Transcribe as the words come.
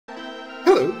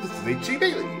Hello, this is H.G.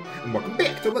 Bailey, and welcome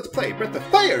back to Let's Play Breath of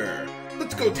Fire!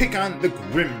 Let's go take on the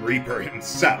Grim Reaper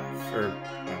himself, or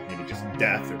well, maybe just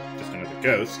Death, or just another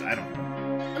ghost, I don't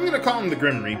know. I'm gonna call him the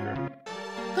Grim Reaper.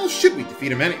 How should we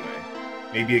defeat him anyway?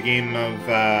 Maybe a game of,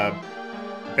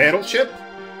 Battleship?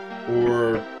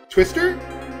 Or Twister?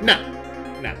 No,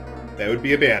 that would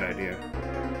be a bad idea.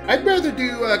 I'd rather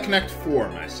do Connect 4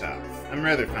 myself. I'm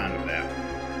rather fond of that.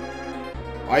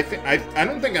 I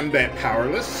don't think I'm that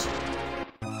powerless.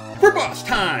 For boss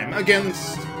time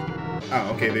against...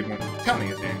 Oh, okay, they won't tell me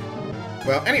his name.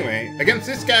 Well, anyway, against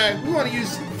this guy, we want to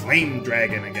use Flame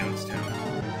Dragon against him.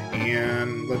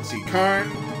 And, let's see, Karn,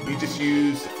 we just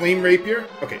use Flame Rapier.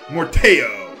 Okay,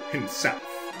 Morteo himself.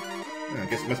 I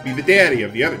guess it must be the daddy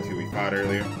of the other two we fought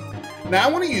earlier. Now,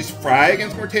 I want to use Fry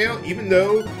against Morteo, even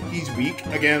though he's weak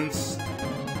against...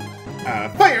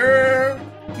 Fire!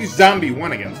 Use Zombie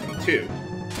 1 against him, too.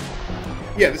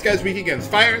 Yeah, this guy's weak against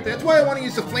fire. That's why I want to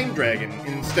use the Flame Dragon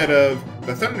instead of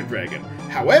the Thunder Dragon.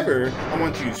 However, I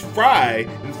want to use Fry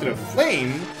instead of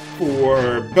Flame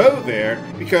for Bow there,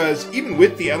 because even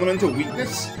with the elemental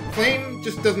weakness, Flame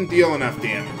just doesn't deal enough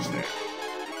damage there.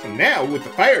 So now, with the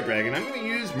Fire Dragon, I'm going to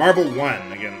use Marble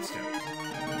 1 against him.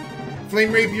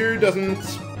 Flame Rapier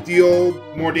doesn't deal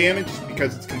more damage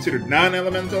because it's considered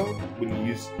non-elemental when you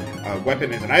use a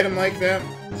weapon as an item like that.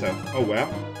 So, oh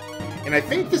well. And I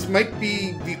think this might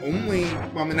be the only,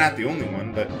 well, not the only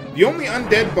one, but the only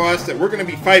undead boss that we're going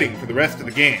to be fighting for the rest of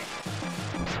the game.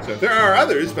 So there are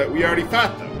others, but we already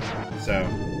fought them. So,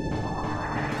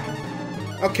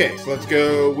 okay, so let's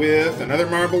go with another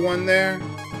Marble 1 there.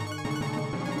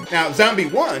 Now, Zombie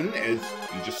 1, as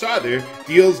you just saw there,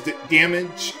 deals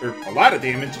damage, or a lot of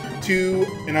damage, to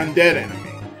an undead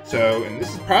enemy. So, and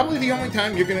this is probably the only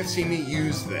time you're going to see me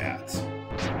use that.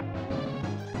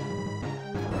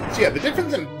 So yeah, the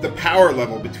difference in the power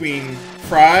level between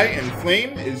Fry and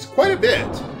Flame is quite a bit,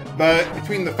 but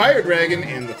between the Fire Dragon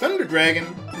and the Thunder Dragon,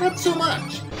 not so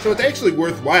much. So it's actually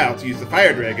worthwhile to use the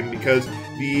Fire Dragon because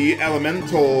the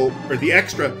elemental, or the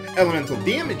extra elemental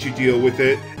damage you deal with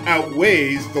it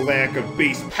outweighs the lack of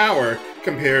base power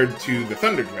compared to the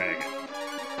Thunder Dragon.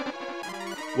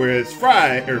 Whereas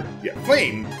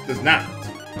Flame does not.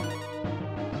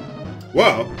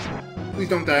 Whoa. Please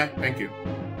don't die. Thank you.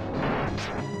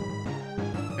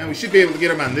 And we should be able to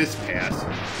get him on this pass.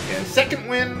 Yeah, second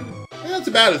wind, well, it's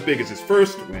about as big as his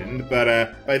first wind,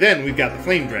 but by then we've got the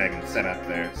Flame Dragon set up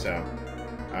there, so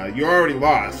you already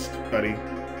lost, buddy.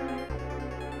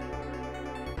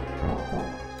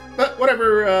 But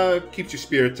whatever keeps your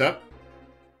spirits up.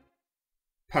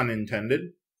 Pun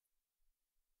intended.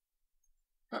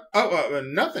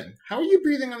 Nothing. How are you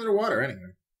breathing underwater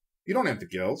anyway? You don't have the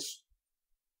gills.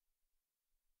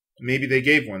 Maybe they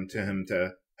gave one to him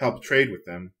to help trade with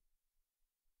them.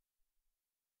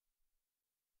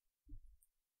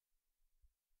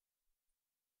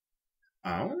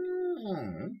 Oh,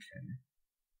 okay.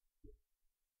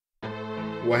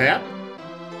 What happened?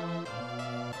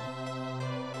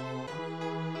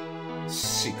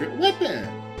 Secret weapon!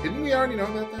 Didn't we already know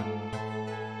about that?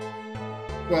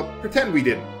 Well, pretend we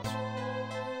didn't.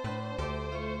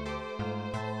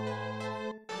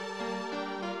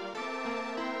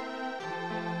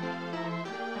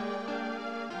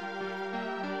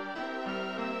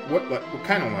 What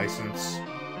kind of license?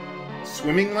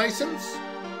 Swimming license?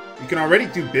 You can already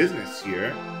do business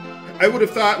here. I would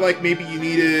have thought, like, maybe you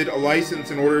needed a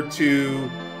license in order to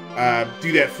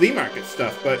do that flea market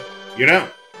stuff, but you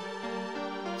don't.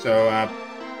 So,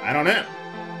 I don't know.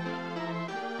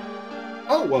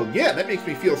 Oh, well, yeah, that makes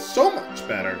me feel so much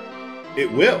better.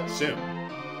 It will, soon.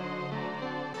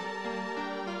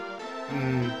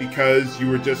 Because you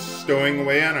were just stowing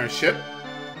away on our ship?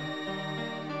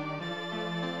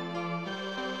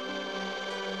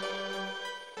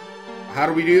 How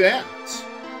do we do that?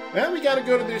 Well, we gotta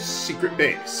go to their secret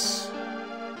base.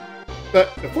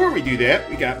 But before we do that,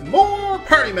 we got more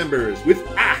party members with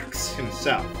Ox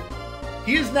himself.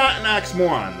 He is not an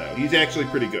oxymoron, though. He's actually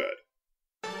pretty good.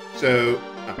 So,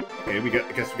 okay,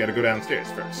 I guess we gotta go downstairs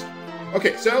first.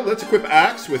 Okay, so let's equip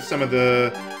Ox with some of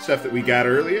the stuff that we got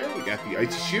earlier. We got the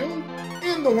Icy Shield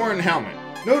and the Horn Helmet.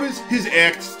 Notice his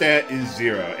Act stat is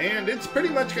 0, and it's pretty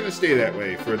much gonna stay that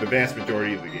way for the vast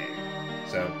majority of the game.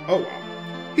 So, oh well.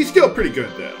 He's still pretty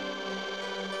good, though.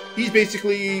 He's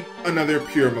basically another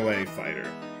pure melee fighter.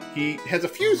 He has a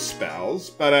few spells,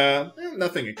 but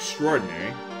nothing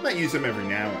extraordinary. Might use them every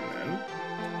now and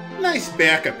then. Nice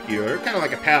backup healer, kind of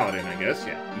like a paladin, I guess.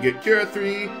 Yeah, you get Cure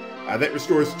 3, that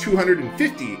restores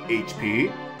 250 HP,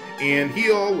 and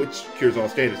Heal, which cures all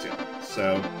status ailments.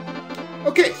 So,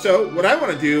 Okay, so what I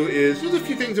want to do is, there's a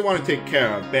few things I want to take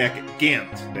care of back at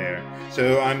Gant there.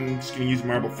 So I'm just going to use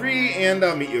Marble 3, and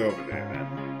I'll meet you over there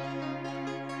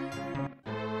then.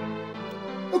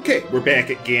 Okay, we're back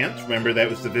at Gant. Remember, that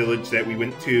was the village that we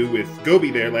went to with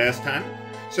Gobi there last time.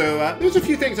 So there's a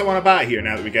few things I want to buy here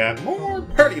now that we got more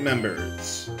party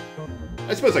members.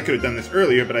 I suppose I could have done this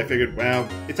earlier, but I figured, well,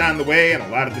 it's on the way, and a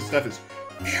lot of this stuff is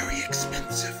very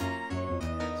expensive.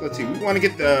 So let's see, we want to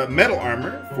get the metal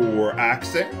armor for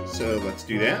Ox there, so let's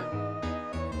do that.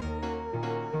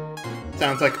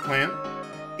 Sounds like a plan.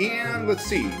 And let's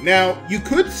see, now you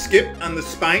could skip on the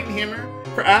spine hammer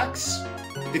for Ox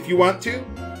if you want to.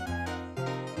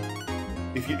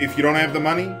 If you don't have the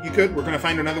money, you could. We're going to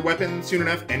find another weapon soon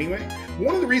enough anyway.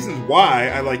 One of the reasons why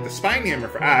I like the spine hammer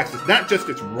for Ox is not just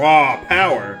its raw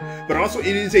power, but also it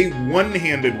is a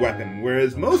one-handed weapon,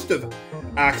 whereas most of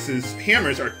Ox's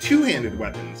hammers are two-handed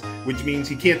weapons, which means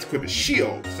he can't equip a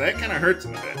shield, so that kind of hurts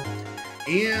him a bit.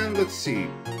 And let's see,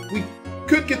 we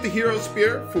could get the Hero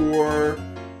Spear for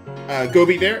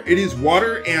Gobi there. It is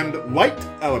water and light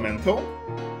elemental.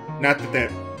 Not that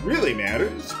that really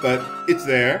matters, but it's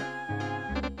there.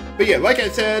 But yeah, like I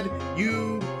said,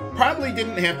 you probably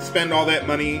didn't have to spend all that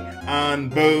money on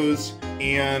bows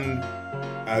and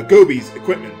Gobi's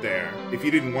equipment there if you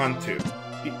didn't want to.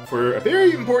 For a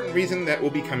very important reason that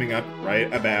will be coming up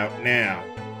right about now.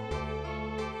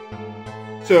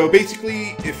 So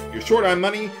basically, if you're short on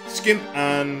money, skimp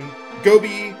on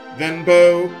Gobi, then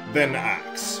bow, then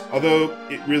Ox. Although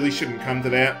it really shouldn't come to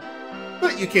that,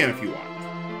 but you can if you want.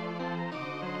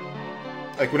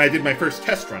 Like when I did my first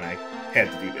test run, I had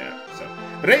to do that. So,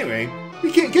 but anyway,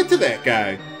 we can't get to that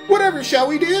guy. Whatever shall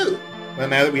we do? Well,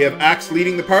 now that we have Ox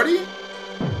leading the party,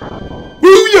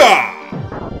 booyah!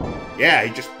 Yeah,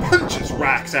 he just punches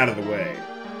rocks out of the way.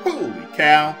 Holy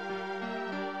cow!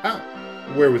 Oh,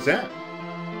 where was that?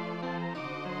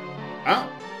 Oh,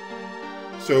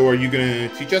 so are you gonna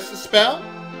teach us the spell?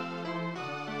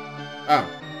 Oh,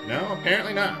 no,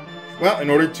 apparently not. Well, in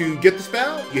order to get the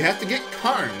spell, you have to get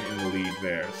Karn in the lead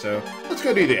there. So let's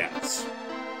go do that.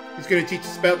 He's going to teach the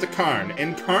spell to Karn,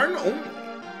 and Karn only.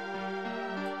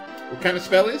 What kind of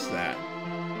spell is that?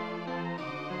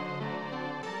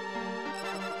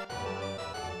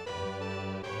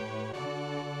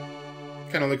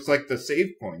 Kind of looks like the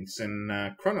save points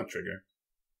in Chrono Trigger.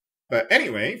 But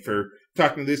anyway, for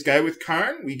talking to this guy with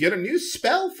Karn, we get a new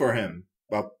spell for him.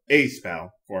 Well, a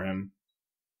spell for him.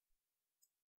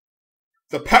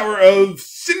 The power of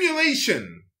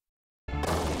simulation!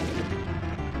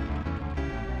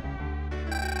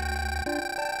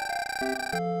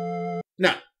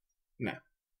 No. No.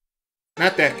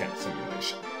 Not that kind of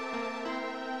simulation.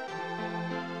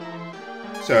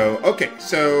 So, okay,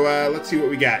 so let's see what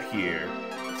we got here.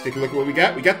 Let's take a look at what we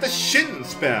got. We got the Shin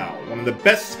spell, one of the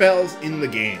best spells in the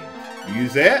game. You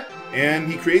use that,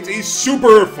 and he creates a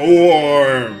super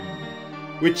form,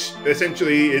 which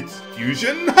essentially it's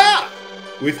fusion, ha!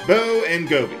 With bow and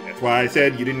Gobi. That's why I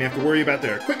said you didn't have to worry about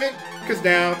their equipment, because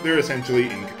now they're essentially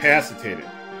incapacitated.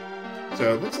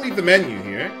 So let's leave the menu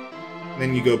here.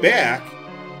 Then you go back.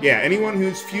 Yeah, anyone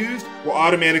who's fused will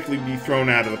automatically be thrown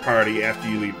out of the party after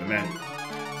you leave the menu.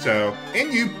 So,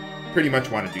 and you pretty much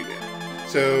want to do that.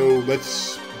 So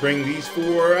let's bring these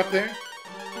four up there.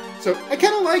 So I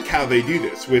kind of like how they do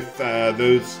this with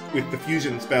the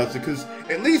fusion spells, because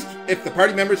at least if the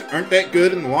party members aren't that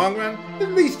good in the long run,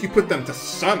 at least you put them to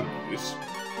some use.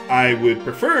 I would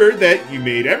prefer that you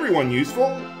made everyone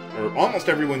useful, or almost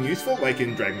everyone useful, like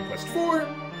in Dragon Quest IV,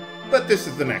 but this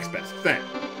is the next best thing.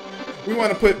 We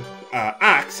want to put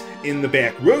Ox in the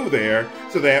back row there,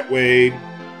 so that way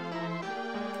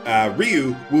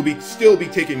Ryu will still be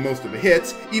taking most of the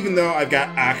hits, even though I've got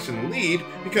Ox in the lead,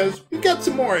 because we've got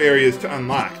some more areas to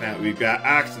unlock now that we've got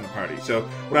Ox in the party. So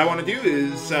what I want to do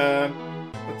is,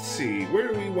 let's see, where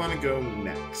do we want to go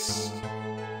next?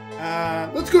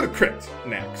 Let's go to Crypt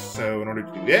next. So in order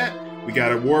to do that, we got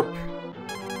to warp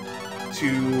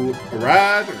to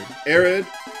Arad, or Arid.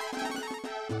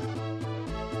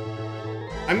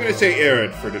 I'm going to say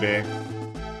Arid for today,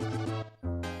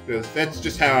 because that's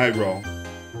just how I roll.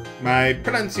 My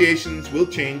pronunciations will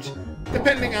change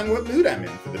depending on what mood I'm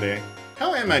in for the day.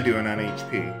 How am I doing on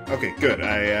HP? Okay, good.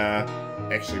 I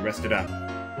actually rested up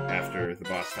after the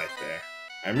boss fight there.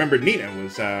 I remember Nina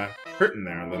was hurting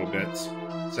there a little bit.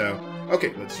 So,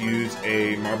 okay, let's use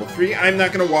a Marble 3. I'm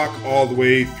not going to walk all the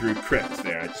way through Crypt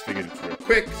there. I just figured it's real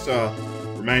quick, so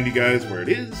I'll remind you guys where it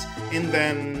is, and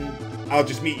then I'll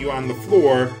just meet you on the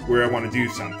floor where I want to do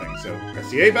something. So, press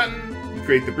the A button, you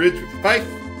create the bridge with the fife,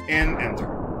 and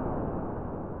enter.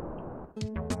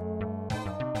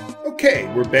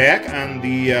 Okay, we're back on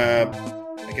the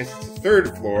I guess it's the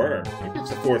 3rd floor, or maybe it's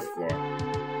the 4th floor.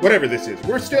 Whatever this is,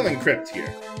 we're still in crypt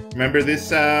here. Remember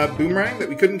this boomerang that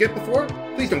we couldn't get before?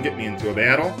 Please don't get me into a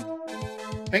battle.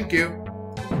 Thank you.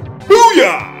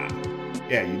 Booyah!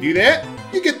 Yeah, you do that,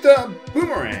 you get the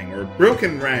boomerang, or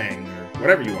broken rang, or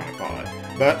whatever you want to call it.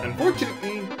 But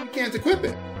unfortunately, you can't equip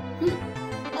it.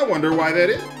 I wonder why that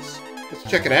is. Let's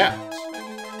check it out.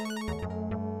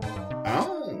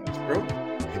 Oh, it's broken.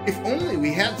 If only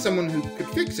we had someone who could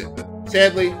fix it, but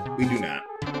sadly, we do not.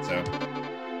 So,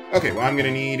 okay, well, I'm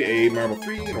going to need a marble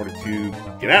 3 in order to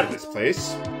get out of this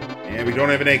place. And we don't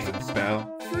have an exit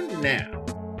spell for now.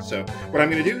 So, what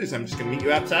I'm going to do is I'm just going to meet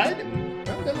you outside, and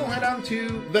well, then we'll head on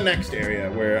to the next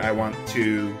area where I want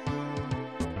to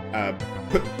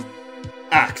put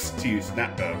axe to use,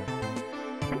 not bow.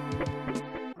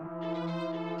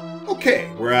 Okay,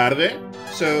 we're out of there.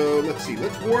 So, let's see.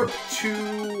 Let's warp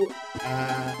to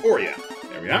Oria.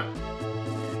 There we are.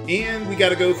 And we got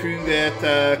to go through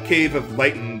that cave of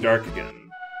light and dark again.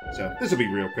 So, this will be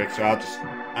real quick, so I'll just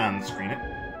on-screen it.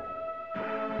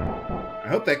 I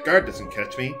hope that guard doesn't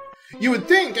catch me. You would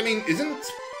think, I mean, isn't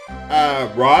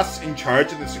Ross in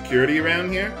charge of the security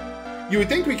around here? You would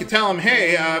think we could tell him,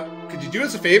 hey, could you do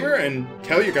us a favor and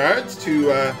tell your guards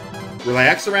to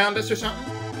relax around us or something?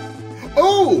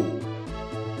 Oh!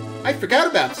 I forgot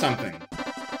about something.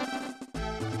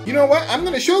 You know what? I'm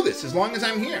going to show this as long as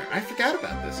I'm here. I forgot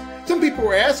about this. Some people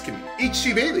were asking me,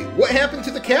 H.C. Bailey, what happened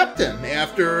to the captain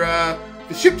after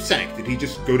the ship sank? Did he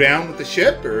just go down with the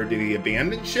ship, or did he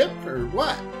abandon ship, or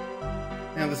what?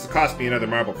 Now, this will cost me another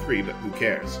marble 3, but who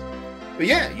cares? But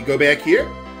yeah, you go back here.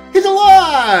 He's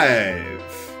alive!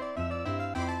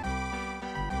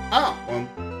 Oh, well,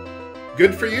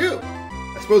 good for you.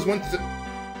 I suppose once the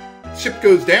ship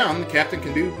goes down, the captain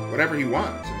can do whatever he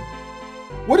wants.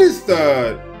 What is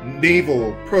the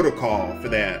naval protocol for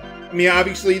that? I mean,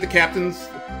 obviously the captain's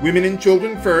women and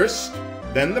children first,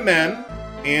 then the men,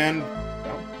 and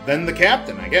well, then the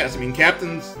captain, I guess. I mean,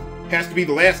 captains has to be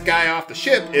the last guy off the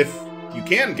ship if you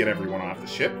can get everyone off the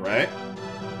ship, right?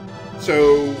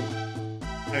 So,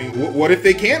 I mean, what if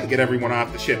they can't get everyone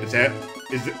off the ship? Is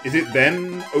it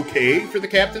then okay for the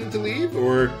captain to leave,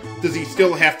 or does he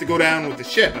still have to go down with the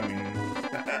ship? I mean,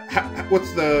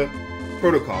 what's the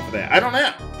protocol for that? I don't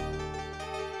know.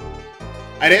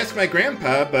 I'd ask my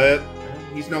grandpa, but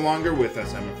he's no longer with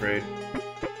us, I'm afraid.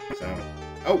 So,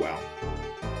 oh well.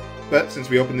 But since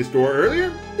we opened this door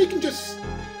earlier, we can just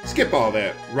skip all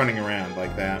that running around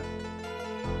like that.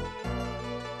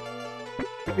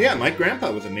 Yeah, my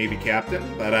grandpa was a Navy captain,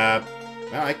 but,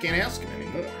 well, I can't ask him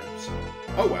anymore, so...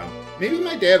 Oh well, maybe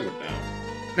my dad would know.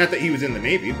 Not that he was in the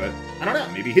Navy, but I don't know,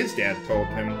 maybe his dad told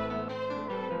him.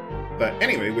 But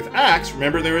anyway, with Axe,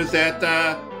 remember there was that,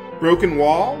 broken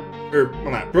wall? Or,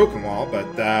 well, not broken wall,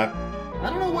 but, I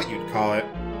don't know what you'd call it.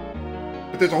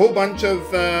 But there's a whole bunch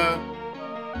of,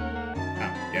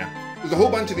 yeah. There's a whole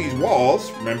bunch of these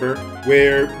walls, remember,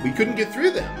 where we couldn't get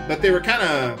through them. But they were kind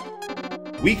of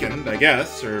weakened, I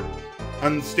guess, or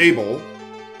unstable.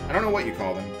 I don't know what you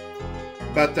call them.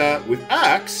 But, with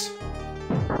Axe,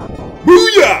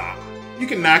 booyah! You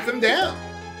can knock them down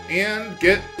and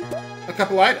get a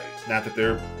couple items. Not that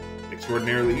they're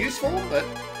extraordinarily useful, but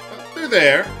they're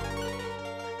there.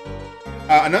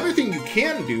 Another thing you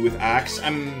can do with Axe,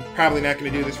 I'm probably not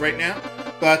going to do this right now,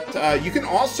 but you can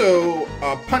also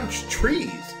punch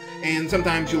trees, and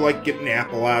sometimes you like get an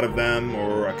apple out of them,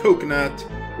 or a coconut,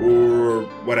 or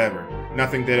whatever.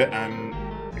 Nothing that I'm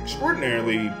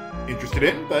extraordinarily interested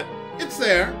in, but it's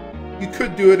there. You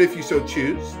could do it if you so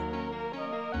choose.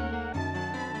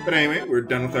 But anyway, we're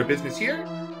done with our business here.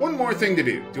 One more thing to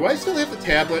do. Do I still have the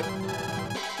tablet?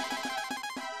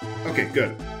 Okay,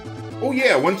 good. Oh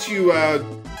yeah, once you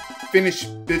finish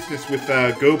business with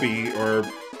Gobi, or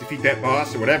defeat that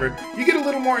boss, or whatever, you get a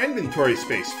little more inventory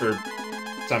space for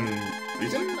some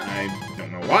reason. I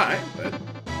don't know why, but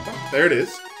well, there it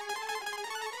is.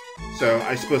 So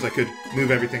I suppose I could move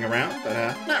everything around,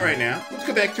 but not right now. Let's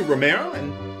go back to Romero,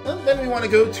 and well, then we want to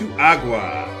go to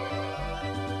Agua.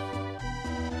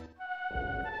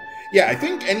 Yeah, I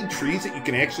think any trees that you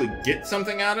can actually get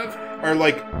something out of are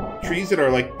like trees that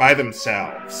are like by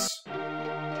themselves.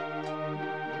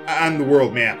 On the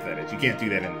world map, that is. You can't do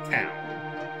that in the town.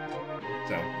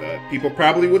 So, the people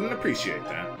probably wouldn't appreciate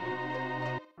that.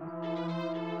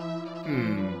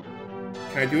 Can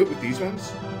I do it with these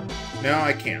ones? No,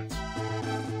 I can't.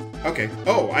 Okay.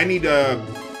 Oh, I need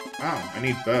I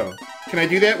need bow. Can I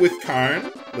do that with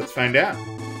Karn? Let's find out.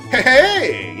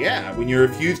 Hey! Yeah, when you're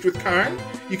fused with Karn,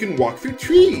 you can walk through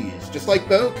trees, just like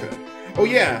Bo could. Oh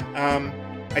yeah,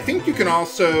 I think you can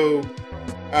also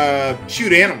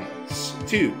shoot animals,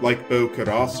 too, like Bo could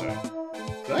also.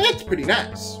 So that's pretty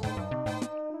nice.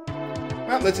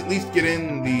 Well, let's at least get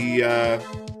in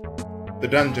the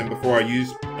dungeon before I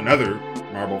use another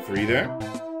Marble 3 there.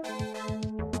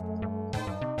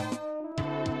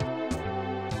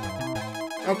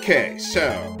 Okay,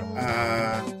 so,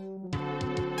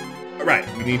 alright,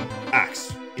 we need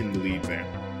Ox in the lead there.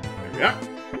 There we are.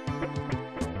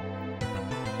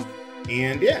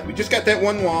 And yeah, we just got that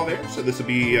one wall there, so this will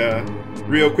be a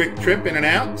real quick trip in and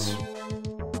out.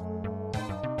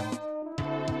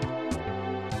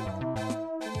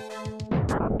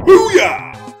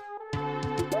 Booyah!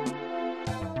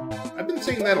 I've been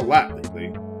saying that a lot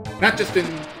lately. Not just in...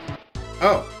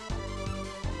 Oh.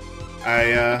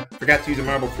 I forgot to use a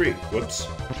Marble 3. Whoops.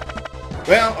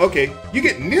 Well, okay. You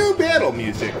get new battle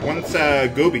music once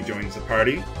Gobi joins the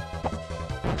party.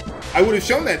 I would have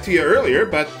shown that to you earlier,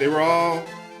 but they were all,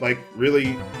 like,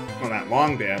 really, well, not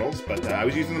long battles, but I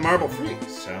was using the Marble 3s,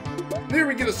 so... There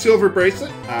we get a silver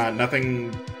bracelet.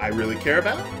 Nothing I really care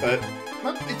about, but,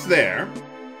 well, it's there.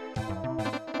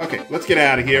 Okay, let's get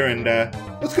out of here, and,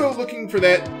 let's go looking for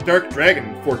that Dark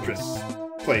Dragon Fortress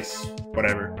place,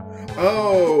 whatever.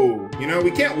 Oh, you know,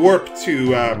 we can't warp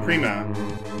to, Prima,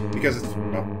 because it's,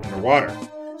 well, underwater.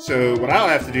 So what I'll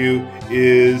have to do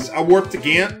is I'll warp to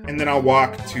Gant, and then I'll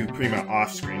walk to Prima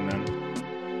off-screen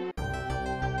then.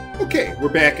 Okay, we're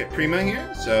back at Prima here.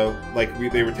 So, like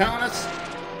they were telling us,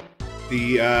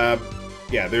 the,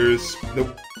 yeah, there's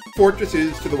the fortress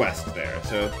is to the west there.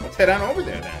 So let's head on over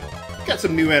there then. Got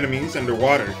some new enemies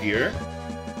underwater here.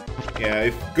 Yeah,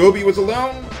 if Gobi was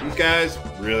alone, these guys,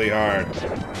 really hard.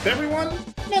 With everyone,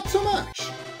 not so much.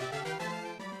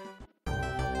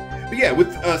 But yeah,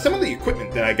 with some of the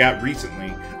equipment that I got recently,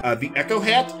 the Echo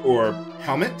Hat, or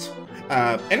helmet,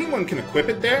 anyone can equip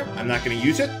it there. I'm not going to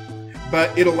use it,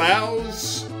 but it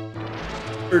allows...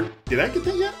 Or, did I get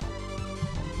that yet?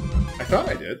 I thought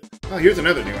I did. Oh, here's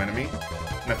another new enemy.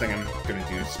 Nothing I'm going to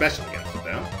do special against it,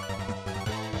 though.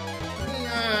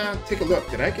 Let me take a look.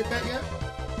 Did I get that yet?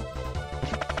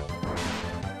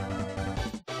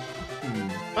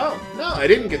 Oh, no, I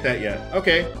didn't get that yet.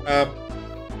 Okay,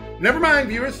 never mind,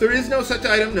 viewers. There is no such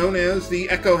item known as the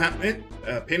Echo Helmet.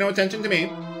 Pay no attention to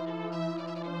me.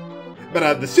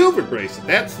 But the silver bracelet,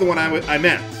 that's the one I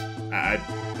meant. I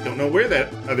don't know where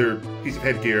that other piece of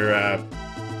headgear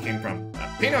came from.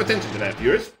 Pay no attention to that,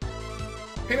 viewers.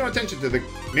 Pay no attention to the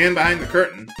man behind the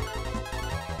curtain.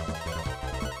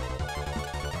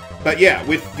 But yeah,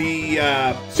 with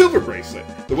the silver bracelet,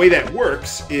 the way that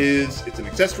works is it's an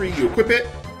accessory, you equip it.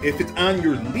 If it's on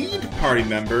your lead party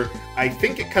member, I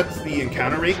think it cuts the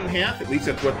encounter rate in half. At least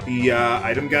that's what the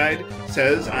item guide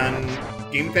says on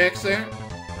GameFAQs there.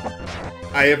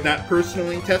 I have not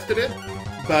personally tested it,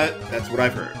 but that's what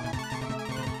I've heard.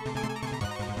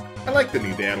 I like the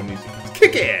new battle music. It's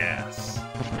kick-ass!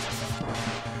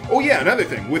 Oh yeah, another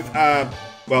thing. With,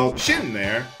 well, Shin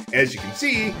there, as you can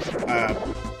see,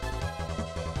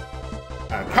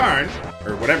 Karn,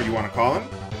 or whatever you want to call him,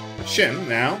 Shin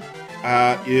now,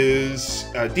 is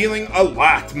dealing a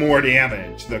lot more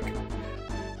damage. Look,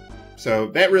 so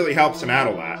that really helps him out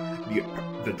a lot.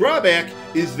 The drawback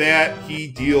is that he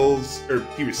deals, or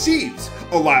he receives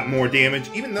a lot more damage,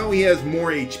 even though he has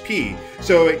more HP.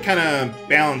 So it kind of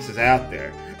balances out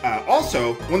there.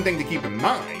 Also, one thing to keep in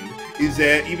mind is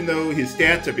that even though his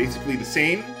stats are basically the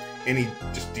same, and he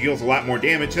just deals a lot more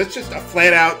damage, that's just a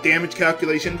flat-out damage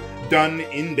calculation done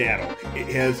in battle. It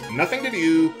has nothing to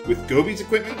do with Gobi's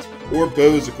equipment or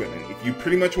Bo's equipment. If you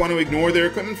pretty much want to ignore their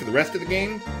equipment for the rest of the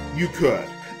game, you could.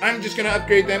 I'm just going to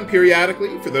upgrade them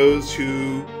periodically for those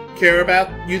who care about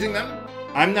using them.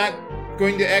 I'm not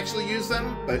going to actually use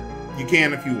them, but you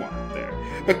can if you want there.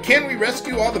 But can we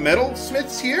rescue all the metal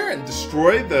smiths here and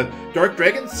destroy the Dark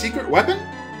Dragon's secret weapon?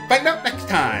 Find out next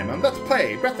time on Let's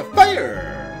Play Breath of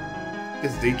Fire!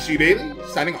 This is HG Bailey,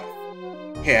 signing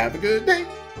off. Have a good day!